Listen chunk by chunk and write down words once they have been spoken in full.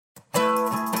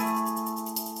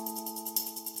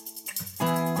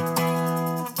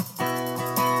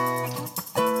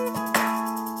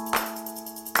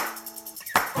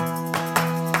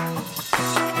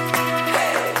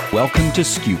Welcome to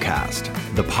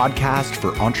SKUcast, the podcast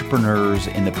for entrepreneurs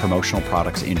in the promotional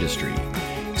products industry.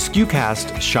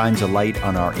 SKUcast shines a light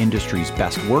on our industry's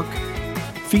best work,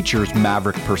 features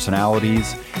maverick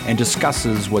personalities, and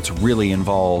discusses what's really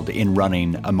involved in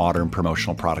running a modern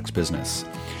promotional products business.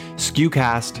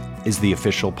 SKUcast is the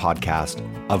official podcast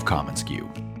of commonsku.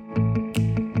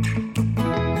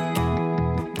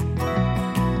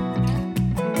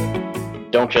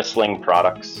 Don't just sling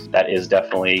products. That is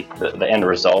definitely the end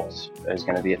result is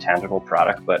going to be a tangible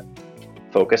product, but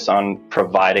focus on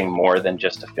providing more than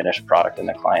just a finished product in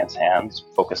the client's hands.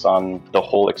 Focus on the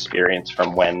whole experience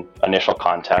from when initial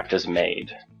contact is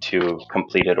made to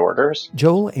completed orders.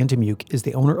 Joel Antymniuk is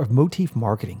the owner of Motif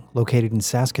Marketing, located in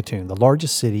Saskatoon, the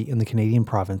largest city in the Canadian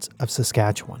province of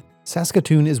Saskatchewan.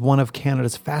 Saskatoon is one of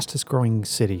Canada's fastest growing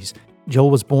cities.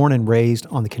 Joel was born and raised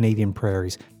on the Canadian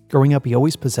prairies. Growing up, he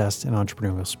always possessed an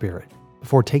entrepreneurial spirit.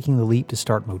 Before taking the leap to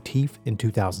start Motif in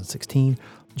 2016,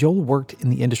 Joel worked in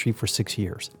the industry for 6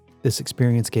 years. This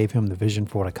experience gave him the vision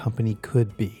for what a company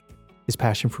could be. His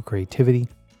passion for creativity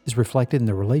is reflected in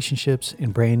the relationships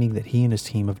and branding that he and his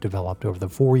team have developed over the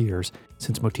 4 years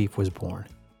since Motif was born.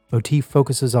 Motif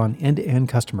focuses on end-to-end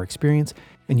customer experience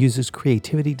and uses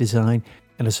creativity, design,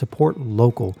 and a support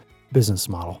local business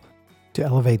model to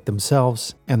elevate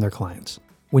themselves and their clients.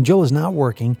 When Joel is not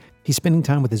working, he's spending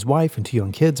time with his wife and 2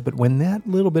 young kids, but when that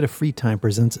little bit of free time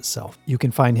presents itself, you can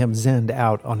find him zenned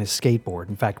out on his skateboard.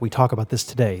 In fact, we talk about this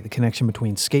today, the connection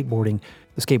between skateboarding,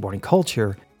 the skateboarding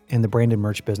culture, and the branded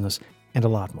merch business, and a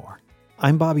lot more.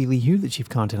 I'm Bobby Lee Hugh, the Chief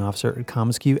Content Officer at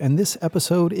commonsku, and this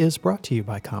episode is brought to you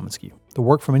by commonsku, the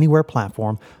work from anywhere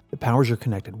platform that powers your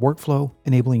connected workflow,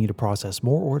 enabling you to process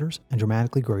more orders and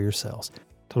dramatically grow your sales.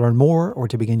 To learn more or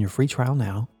to begin your free trial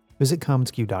now, visit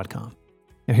commonsku.com.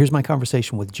 Now here's my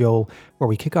conversation with Joel, where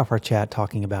we kick off our chat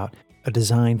talking about a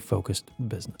design-focused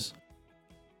business.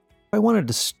 I wanted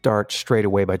to start straight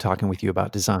away by talking with you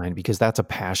about design because that's a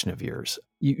passion of yours.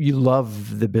 You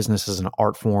love the business as an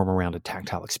art form around a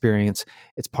tactile experience.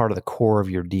 It's part of the core of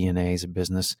your DNA as a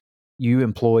business. You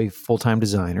employ full-time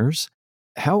designers.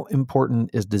 How important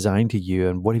is design to you,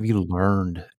 and what have you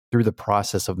learned through the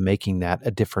process of making that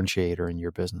a differentiator in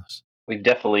your business? We've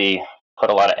definitely put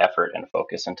a lot of effort and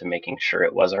focus into making sure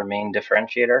it was our main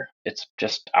differentiator. It's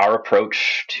just our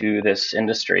approach to this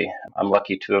industry. I'm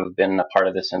lucky to have been a part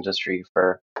of this industry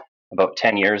for about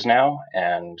 10 years now,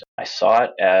 and I saw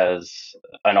it as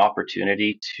an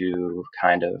opportunity to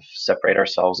kind of separate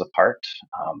ourselves apart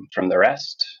from the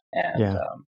rest. And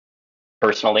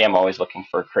personally, I'm always looking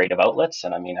for creative outlets,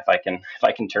 and I mean, if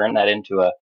I can turn that into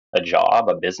a job,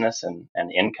 a business,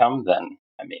 and income, then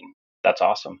I mean, that's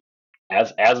awesome.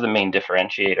 As the main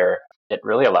differentiator, it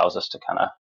really allows us to kind of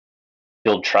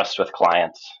build trust with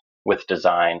clients with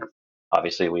design.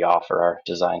 Obviously, we offer our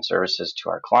design services to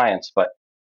our clients, but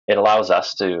it allows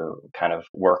us to kind of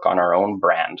work on our own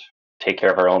brand, take care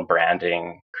of our own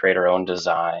branding, create our own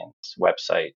designs,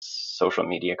 websites, social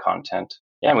media content.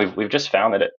 Yeah, we've just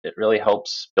found that it really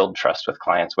helps build trust with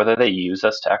clients, whether they use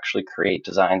us to actually create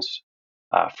designs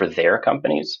for their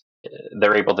companies.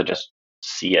 They're able to just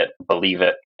see it, believe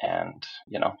it, and,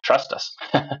 trust us.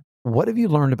 What have you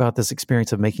learned about this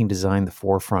experience of making design the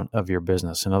forefront of your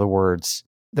business? In other words,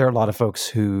 there are a lot of folks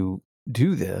who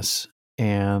do this,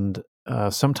 and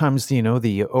sometimes,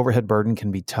 the overhead burden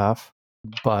can be tough,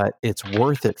 but it's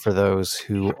worth it for those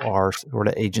who are sort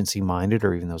of agency-minded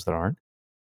or even those that aren't.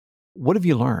 What have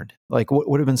you learned? Like,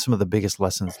 what have been some of the biggest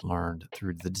lessons learned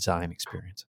through the design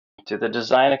experience? To the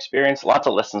design experience, lots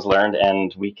of lessons learned,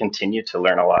 and we continue to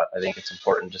learn a lot. I think it's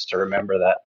important just to remember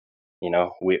that,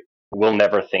 we'll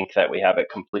never think that we have it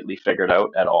completely figured out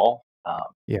at all.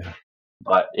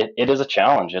 But it is a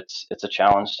challenge. It's a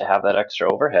challenge to have that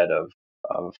extra overhead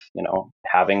of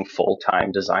having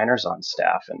full-time designers on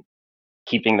staff and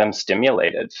keeping them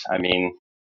stimulated. I mean,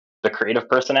 the creative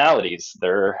personalities,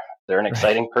 they're an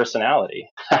exciting personality,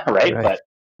 right? But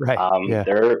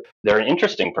they're an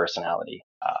interesting personality.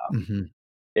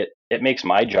 It makes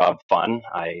my job fun.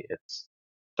 It's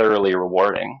thoroughly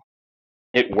rewarding.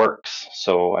 It works.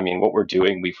 So, I mean, what we're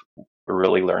doing, we're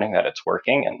really learning that it's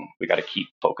working, and we got to keep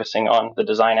focusing on the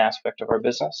design aspect of our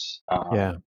business.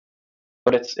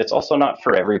 But it's also not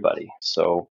for everybody.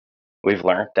 So we've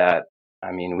learned that,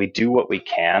 I mean, we do what we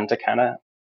can to kind of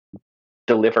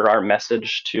deliver our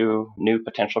message to new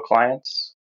potential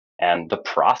clients. And the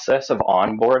process of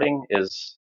onboarding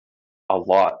is a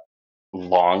lot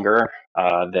longer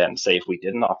than, say, if we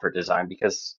didn't offer design,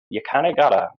 because you kind of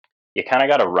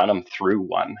gotta run them through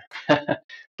one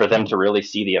for them to really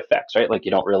see the effects, right? Like,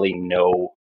 you don't really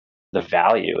know the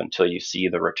value until you see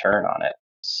the return on it.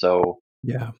 So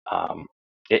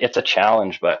it's a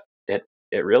challenge, but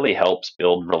it really helps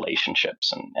build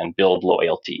relationships and build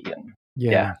loyalty. And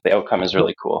Yeah. the outcome is What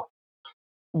really cool.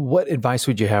 what advice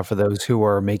would you have for those who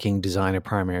are making design a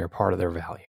primary part of their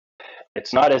value?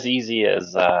 It's not as easy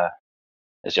as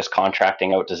just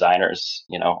contracting out designers,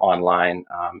 online.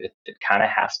 It kind of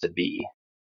has to be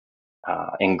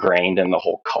ingrained in the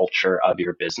whole culture of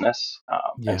your business.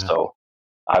 And Yeah. so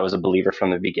I was a believer from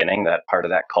the beginning that part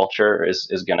of that culture is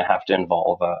going to have to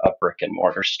involve a brick and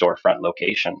mortar storefront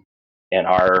location. In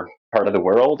our part of the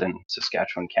world, in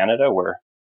Saskatchewan, Canada, we're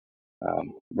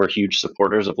huge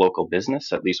supporters of local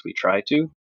business. At least we try to.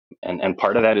 And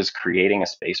part of that is creating a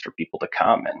space for people to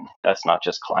come, and that's not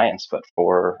just clients, but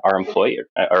for our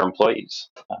employees,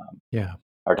 Yeah.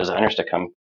 our designers to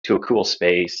come to a cool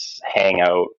space, hang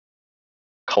out,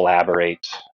 collaborate.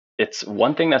 It's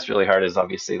one thing that's really hard is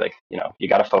obviously, like, you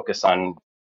got to focus on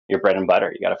your bread and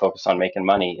butter. You got to focus on making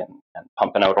money and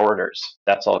pumping out orders.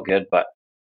 That's all good, but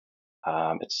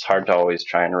it's hard to always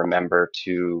try and remember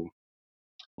to,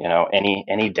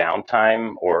 any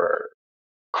downtime, or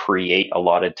create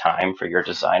allotted time for your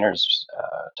designers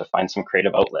to find some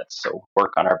creative outlets. So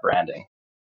work on our branding.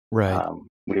 Right.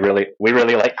 We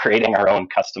really like creating our own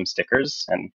custom stickers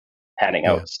and handing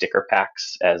Yeah. out sticker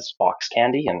packs as box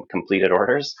candy and completed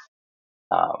orders.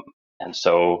 Um, and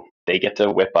so they get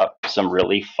to whip up some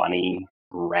really funny,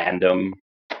 random,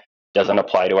 doesn't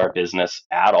apply to our business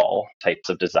at all types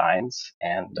of designs.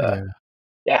 And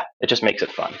Yeah. it just makes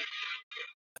it fun.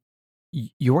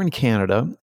 You're in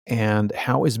Canada, and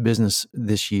how is business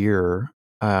this year?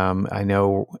 I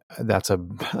know that's a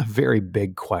very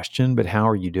big question, but how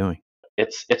are you doing?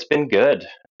 It's been good.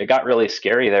 It got really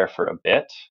scary there for a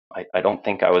bit. I don't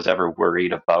think I was ever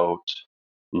worried about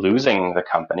losing the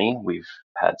company. We've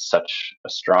had such a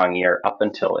strong year up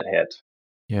until it hit.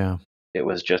 Yeah. It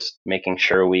was just making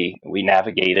sure we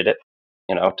navigated it,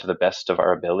 to the best of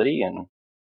our ability, and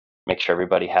make sure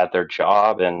everybody had their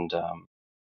job. And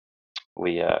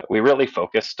we really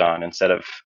focused on, instead of,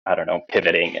 I don't know,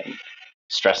 pivoting and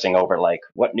stressing over like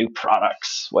what new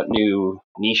products, what new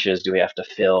niches do we have to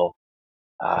fill,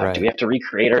 do we Right. have to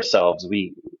recreate ourselves?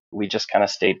 We just kind of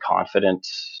stayed confident,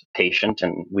 patient,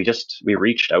 and we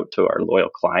reached out to our loyal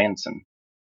clients and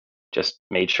just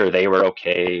made sure they were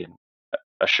okay,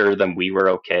 assured them we were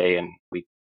okay, and we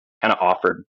kind of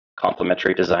offered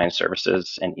complimentary design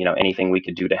services and anything we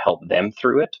could do to help them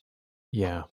through it,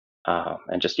 Yeah.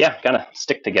 and just kind of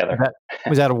stick together.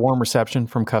 Was that a warm reception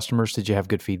from customers? Did you have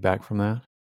good feedback from that?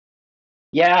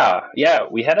 Yeah,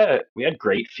 we had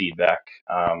great feedback.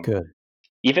 Good.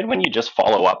 Even when you just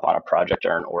follow up on a project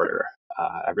or an order,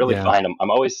 I really Yeah. find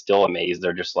I'm always still amazed.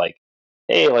 They're just like,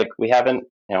 hey, like, we haven't,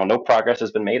 no progress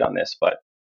has been made on this, but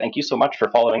thank you so much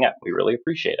for following up. We really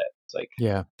appreciate it. It's like,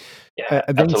 Yeah. yeah,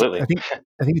 I think it's, absolutely. I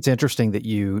think it's interesting that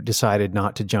you decided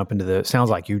not to jump into sounds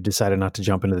like you decided not to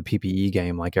jump into the PPE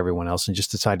game like everyone else, and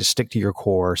just decide to stick to your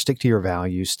core, stick to your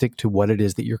values, stick to what it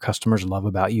is that your customers love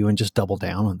about you, and just double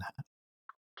down on that.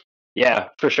 Yeah,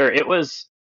 for sure.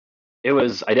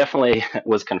 I definitely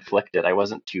was conflicted. I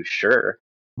wasn't too sure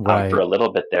for Right. a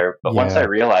little bit there, but once I Yeah.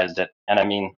 realized it, and I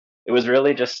mean, it was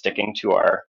really just sticking to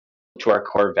our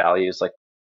core values. Like,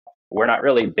 we're not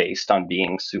really based on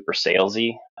being super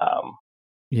salesy.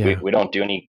 We, Yeah. we don't do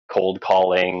any cold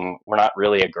calling. We're not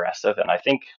really aggressive. And I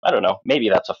think, I don't know, maybe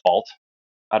that's a fault.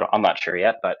 I'm not sure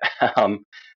yet, but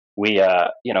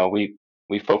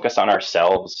we focus on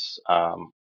ourselves.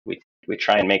 We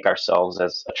try and make ourselves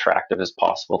as attractive as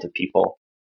possible to people.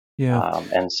 Yeah.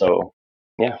 And so,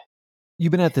 yeah, You've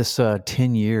been at this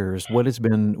 10 years. What have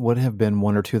been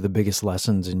one or two of the biggest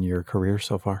lessons in your career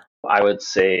so far? I would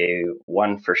say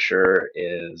one for sure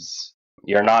is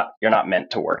you're not meant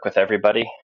to work with everybody.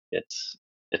 It's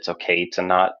okay to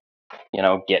not,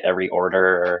 get every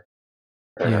order,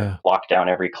 or Yeah. lock down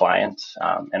every client.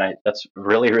 And that's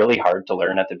really, really hard to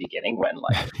learn at the beginning, when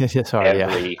like It is hard.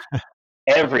 Yeah.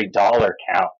 every dollar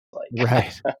counts, like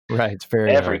Right. Right. It's very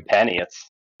every hard. penny.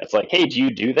 It's like, hey, do you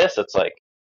do this? It's like,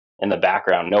 in the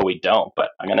background, no, we don't,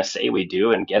 but I'm gonna say we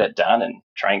do and get it done and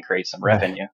try and create some Right.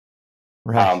 revenue.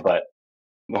 Right. But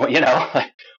well,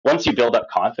 like, once you build up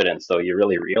confidence, though, you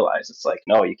really realize it's like,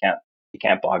 no, you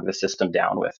can't bog the system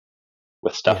down with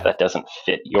stuff Yeah. that doesn't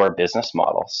fit your business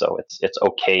model. So it's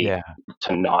okay Yeah.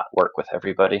 to not work with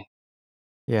everybody.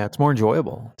 Yeah. It's more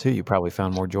enjoyable too. You probably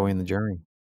found more joy in the journey.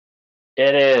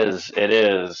 It is.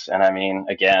 And I mean,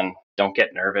 again, don't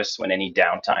get nervous when any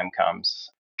downtime comes.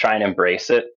 Try and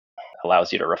embrace it.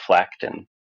 Allows you to reflect and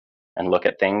look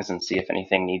at things and see if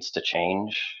anything needs to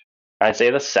change. I'd say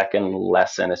the second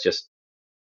lesson is just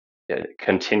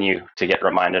continue to get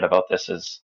reminded about this,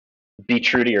 is be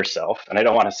true to yourself. And I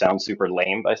don't want to sound super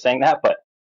lame by saying that, but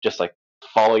just like,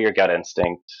 follow your gut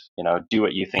instinct, do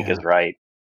what you think Yeah. is right.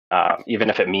 Even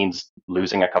if it means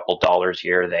losing a couple dollars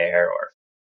here or there, or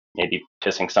maybe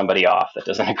pissing somebody off that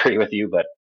doesn't agree with you, but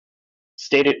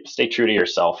stay true to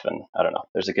yourself. And I don't know,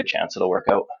 there's a good chance it'll work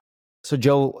out. So,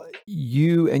 Joel,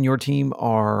 you and your team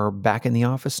are back in the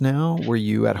office now. Were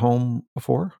you at home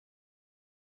before?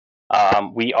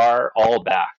 We are all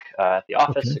back at the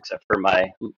office, Okay. except for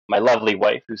my lovely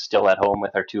wife, who's still at home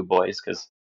with our two boys because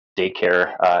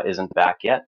daycare isn't back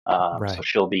yet. So Right.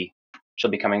 she'll be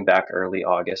coming back early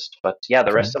August. But yeah, the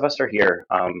Okay. rest of us are here.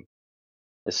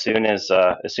 As soon as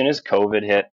COVID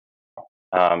hit,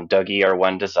 Dougie, our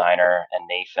one designer, and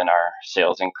Nathan, our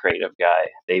sales and creative guy,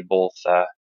 they both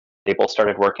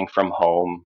started working from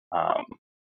home. Um,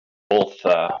 both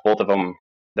of them,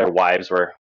 their wives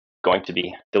were going to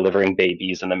be delivering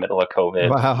babies in the middle of COVID.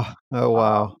 Wow. Oh,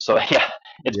 wow. So yeah,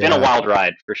 it's been a Yeah. wild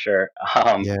ride for sure.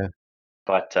 Yeah.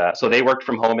 But so they worked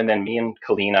from home, and then me and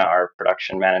Kalina, our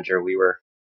production manager, we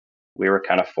were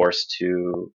kind of forced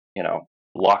to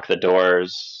lock the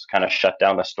doors, kind of shut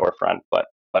down the storefront, but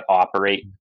operate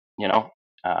you know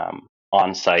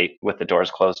on site with the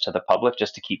doors closed to the public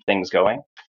just to keep things going.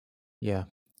 Yeah.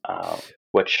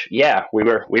 Which yeah, we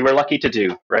were lucky to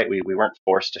do, right? We weren't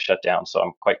forced to shut down, so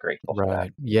I'm quite grateful for that.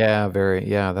 Right. Yeah. Very.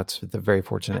 Yeah. That's very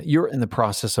fortunate. You're in the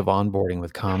process of onboarding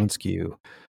with commonsku.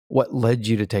 What led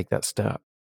you to take that step?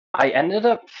 I ended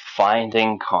up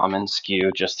finding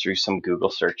commonsku just through some Google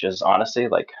searches, honestly,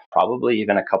 like probably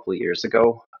even a couple of years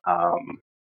ago.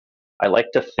 I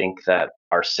like to think that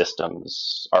our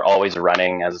systems are always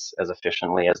running as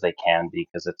efficiently as they can be,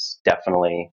 because it's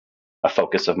definitely a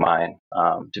focus of mine,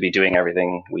 to be doing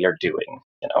everything we are doing,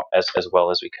 as well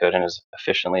as we could and as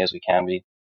efficiently as we can be.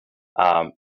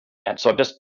 Um, and so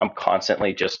I'm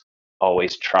constantly just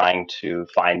always trying to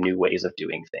find new ways of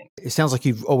doing things. It sounds like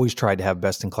you've always tried to have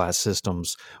best in class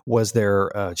systems. Was there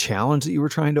a challenge that you were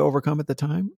trying to overcome at the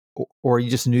time, or you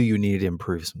just knew you needed to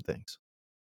improve some things?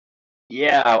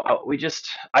 Yeah,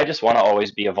 I just want to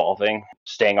always be evolving,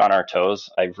 staying on our toes.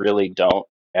 I really don't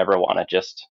ever want to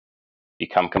just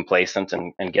become complacent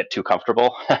and get too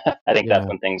comfortable. I think that's Yeah.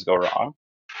 when things go wrong.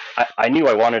 I knew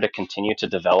I wanted to continue to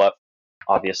develop,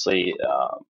 obviously,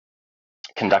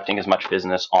 conducting as much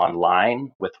business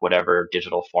online with whatever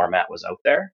digital format was out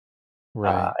there.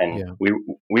 Right. And Yeah.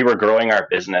 we were growing our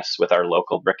business with our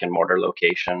local brick and mortar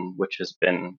location, which has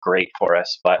been great for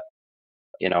us. But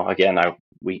again,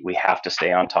 we have to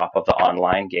stay on top of the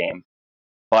online game.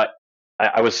 But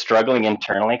I was struggling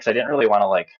internally because I didn't really want to,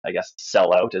 like, I guess,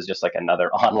 sell out as just like another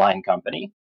online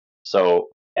company. So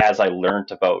as I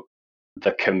learned about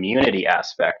the community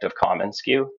aspect of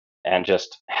commonsku and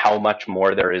just how much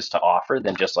more there is to offer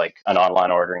than just like an online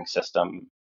ordering system,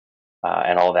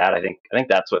 and all that, I think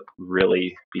that's what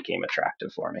really became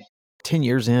attractive for me. 10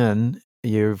 years in,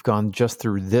 you've gone just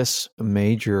through this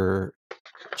major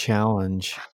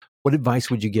challenge. What advice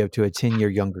would you give to a 10-year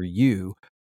younger you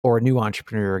or a new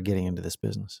entrepreneur getting into this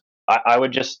business? I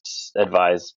would just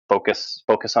advise focus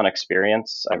on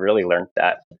experience. I really learned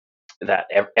that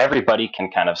everybody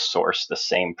can kind of source the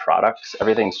same products.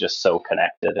 Everything's just so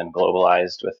connected and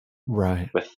globalized Right.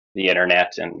 with the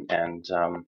internet and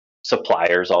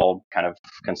suppliers all kind of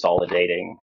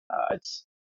consolidating.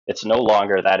 It's no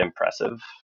longer that impressive,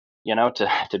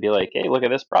 to be like, hey, look at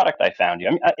this product I found you.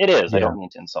 I mean, it is. I Yeah. don't mean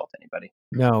to insult anybody,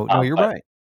 No, you're but right.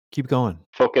 Keep going.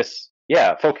 focus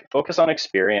on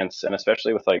experience, and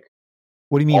especially with like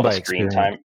What do you mean all the by screen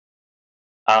experience?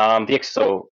 time.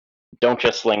 So don't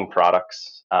just sling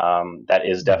products. That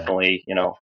is Yeah. definitely,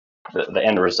 the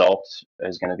end result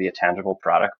is going to be a tangible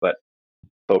product, but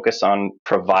focus on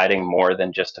providing more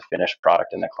than just a finished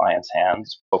product in the client's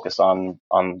hands. Focus on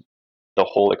the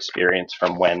whole experience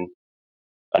from when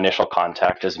initial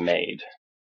contact is made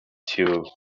to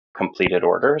completed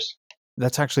orders.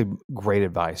 That's actually great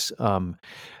advice.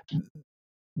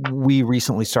 We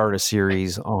recently started a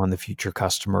series on the future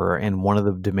customer, and one of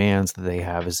the demands that they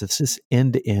have is this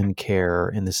end-to-end care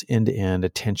and this end-to-end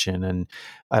attention. And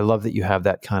I love that you have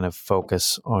that kind of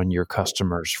focus on your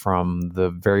customers from the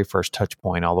very first touch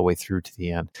point all the way through to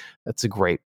the end. That's a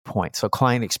great point. So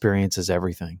client experience is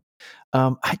everything.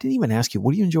 I didn't even ask you,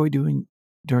 what do you enjoy doing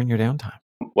during your downtime?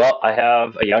 Well, I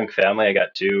have a young family. I got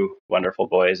two wonderful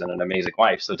boys and an amazing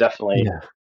wife. So definitely Yeah,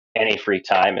 any free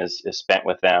time is spent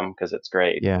with them because it's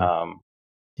great. yeah,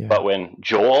 yeah. But when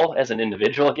Joel as an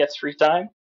individual gets free time,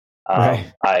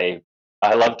 Right. I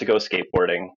love to go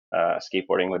skateboarding.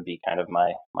 Skateboarding would be kind of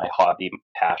my hobby,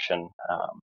 passion.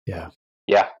 Yeah.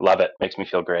 Yeah, love it. Makes me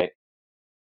feel great.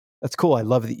 That's cool. I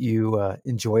love that you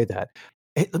enjoy that.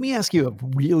 Hey, let me ask you a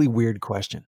really weird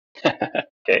question.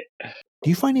 Okay. okay. Do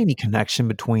you find any connection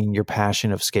between your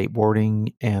passion of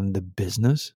skateboarding and the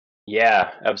business?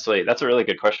 Yeah, absolutely. That's a really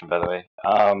good question, by the way.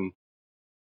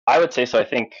 I would say so. I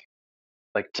think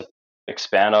like to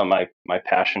expand on my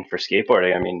passion for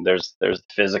skateboarding. I mean, there's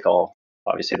physical,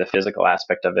 obviously the physical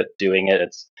aspect of it. Doing it,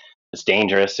 it's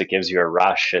dangerous. It gives you a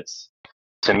rush. It's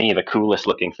to me the coolest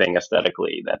looking thing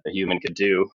aesthetically that a human could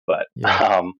do. But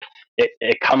Yeah.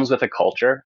 it comes with a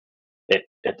culture.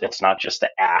 It's not just the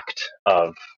act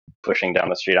of pushing down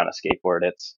the street on a skateboard.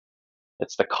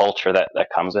 It's the culture that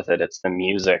comes with it. It's the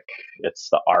music, it's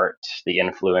the art, the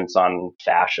influence on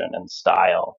fashion and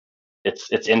style.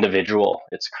 It's individual,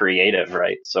 it's creative,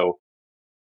 right? So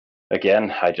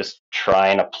again, I just try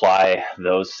and apply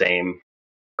those same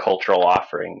cultural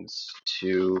offerings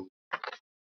to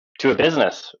a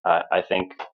business. I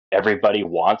think everybody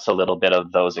wants a little bit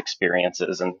of those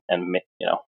experiences, and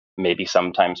maybe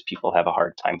sometimes people have a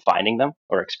hard time finding them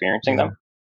or experiencing Yeah. them.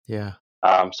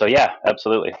 Yeah. So yeah,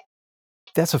 absolutely.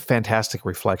 That's a fantastic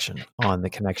reflection on the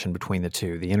connection between the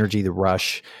two, the energy, the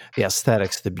rush, the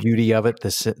aesthetics, the beauty of it,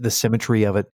 the symmetry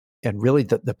of it, and really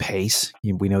the pace.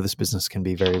 We know this business can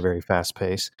be very, very fast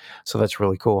paced. So that's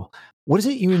really cool. What is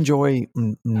it you enjoy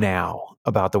now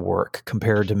about the work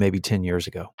compared to maybe 10 years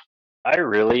ago? I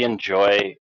really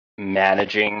enjoy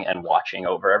managing and watching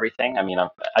over everything. I mean,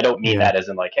 I don't mean Yeah. that as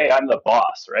in like, hey, I'm the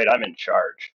boss, right? I'm in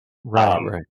charge. Right, Um,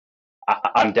 right.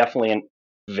 I'm definitely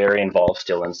very involved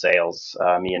still in sales.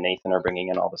 Me and Nathan are bringing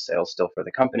in all the sales still for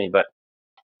the company, but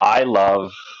I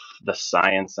love the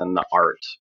science and the art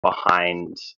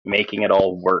behind making it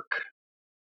all work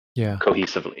Yeah.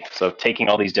 cohesively. So taking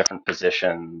all these different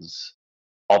positions,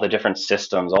 all the different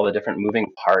systems, all the different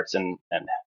moving parts, and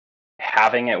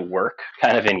having it work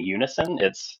kind of in unison.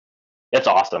 It's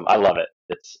awesome. I love it.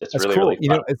 It's That's really, cool. really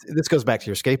fun. This goes back to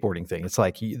your skateboarding thing. It's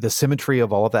like the symmetry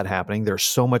of all of that happening. There's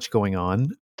so much going on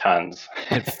Tons.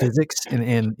 in physics and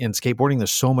in skateboarding.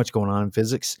 There's so much going on in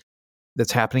physics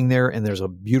that's happening there, and there's a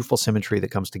beautiful symmetry that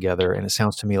comes together. And it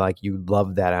sounds to me like you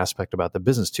love that aspect about the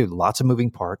business too. Lots of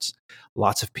moving parts,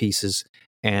 lots of pieces,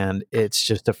 and it's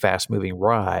just a fast moving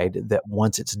ride that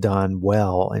once it's done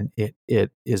well, and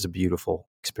it is a beautiful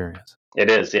experience. It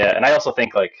is, yeah. And I also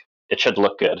think like it should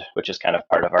look good, which is kind of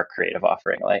part of our creative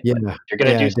offering. Yeah, Like if you're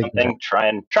gonna yeah, do I dig that. something,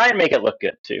 try and make it look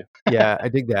good too. Yeah, I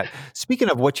dig that. Speaking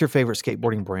of, what's your favorite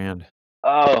skateboarding brand?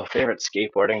 Oh, favorite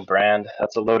skateboarding brand?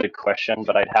 That's a loaded question,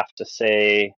 but I'd have to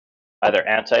say either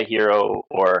Anti-Hero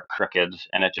or Crooked,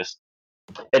 and it just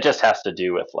has to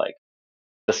do with like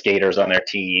the skaters on their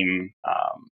team,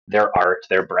 their art,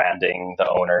 their branding, the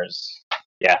owners.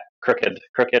 Yeah, Crooked,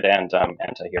 and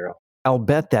Anti-Hero. I'll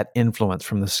bet that influence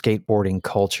from the skateboarding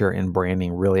culture and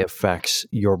branding really affects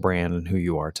your brand and who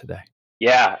you are today.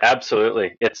 Yeah,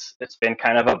 absolutely. It's been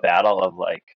kind of a battle of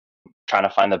like trying to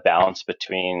find the balance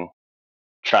between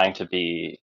trying to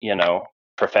be,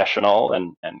 professional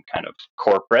and kind of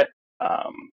corporate,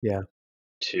 Yeah,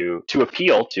 to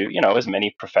appeal to, as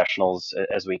many professionals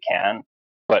as we can,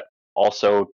 but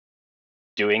also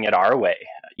doing it our way,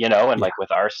 and yeah, like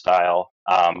with our style.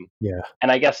 yeah,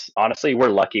 And I guess honestly, we're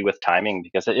lucky with timing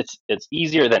because it's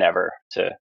easier than ever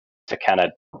to kind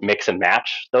of mix and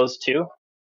match those two.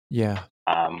 yeah,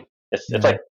 It's yeah.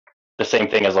 like the same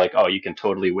thing as like, oh, you can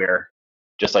totally wear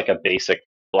just like a basic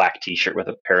black t-shirt with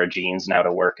a pair of jeans now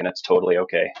to work and it's totally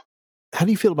okay. How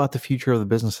do you feel about the future of the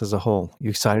business as a whole? You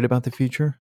excited about the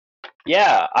future?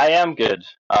 Yeah, I am good.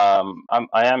 I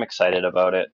am excited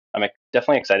about it. I'm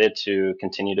definitely excited to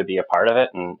continue to be a part of it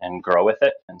and grow with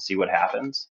it and see what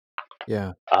happens.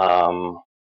 Yeah, Um,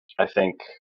 I think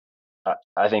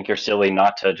I think you're silly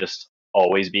not to just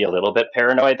always be a little bit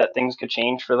paranoid that things could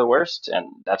change for the worst, and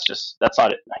that's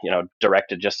not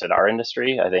directed just at our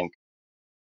industry. I think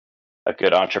a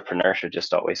good entrepreneur should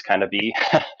just always kind of be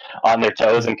on their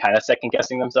toes yeah, and kind of second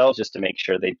guessing themselves just to make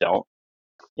sure they don't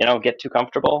get too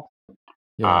comfortable.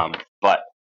 yeah, But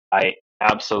I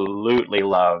absolutely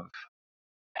love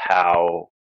how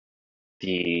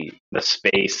the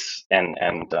space and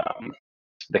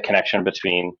the connection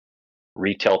between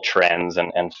retail trends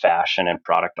and fashion and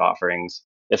product offerings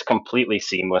is completely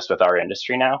seamless with our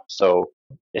industry now. So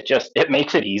it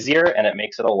makes it easier and it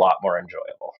makes it a lot more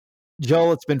enjoyable.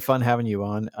 Joel, it's been fun having you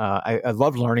on. I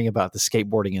love learning about the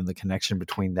skateboarding and the connection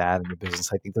between that and the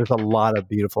business. I think there's a lot of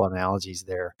beautiful analogies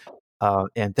there.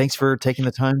 And thanks for taking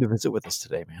the time to visit with us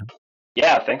today, man.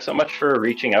 Yeah, thanks so much for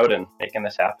reaching out and making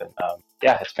this happen.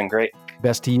 Yeah, it's been great.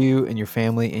 Best to you and your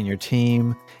family and your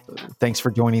team. Thanks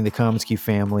for joining the Commonscue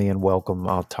family and welcome.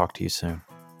 I'll talk to you soon.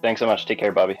 Thanks so much. Take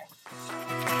care, Bobby.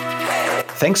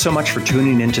 Thanks so much for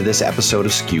tuning into this episode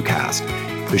of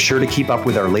SKUcast. Be sure to keep up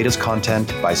with our latest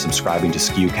content by subscribing to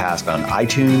SKUcast on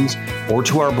iTunes or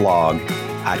to our blog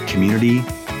at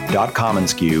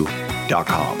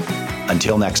community.commonsku.com.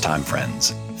 Until next time,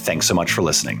 friends, thanks so much for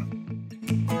listening.